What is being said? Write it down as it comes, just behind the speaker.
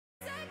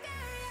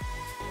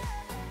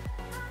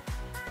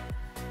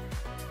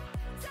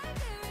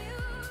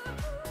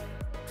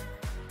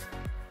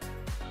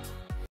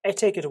I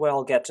take it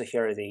we'll get to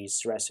hear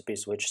these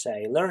recipes which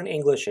say, learn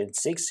English in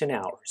 16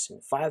 hours,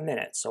 in 5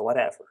 minutes, or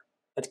whatever.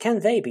 But can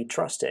they be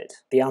trusted?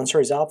 The answer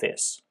is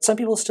obvious. Some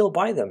people still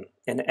buy them,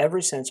 in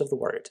every sense of the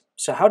word.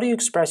 So how do you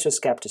express your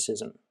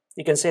skepticism?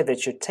 You can say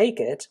that you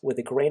take it with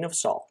a grain of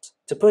salt.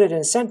 To put it in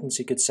a sentence,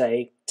 you could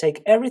say,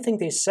 take everything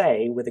they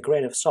say with a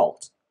grain of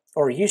salt.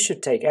 Or you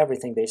should take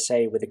everything they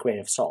say with a grain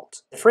of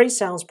salt. The phrase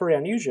sounds pretty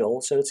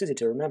unusual, so it's easy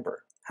to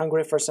remember.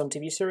 Hungry for some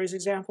TV series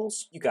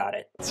examples? You got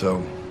it. So,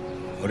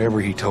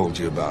 whatever he told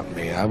you about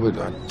me,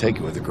 I'd take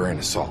it with a grain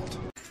of salt.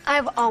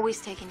 I've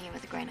always taken you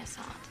with a grain of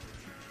salt.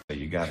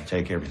 You gotta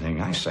take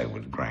everything I say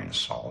with a grain of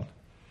salt.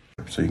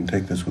 So you can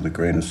take this with a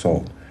grain of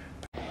salt.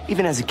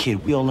 Even as a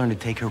kid, we all learned to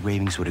take her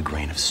ravings with a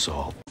grain of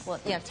salt. Well,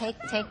 yeah, take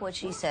what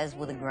she says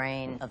with a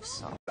grain of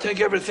salt. Take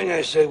everything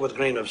I say with a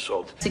grain of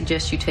salt.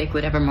 Suggest you take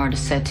whatever Marta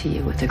said to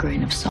you with a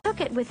grain of salt.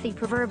 Took it with the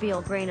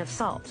proverbial grain of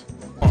salt.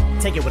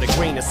 Take it with a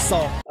grain of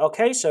salt.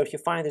 Okay, so if you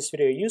find this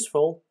video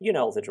useful, you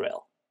know the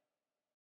drill.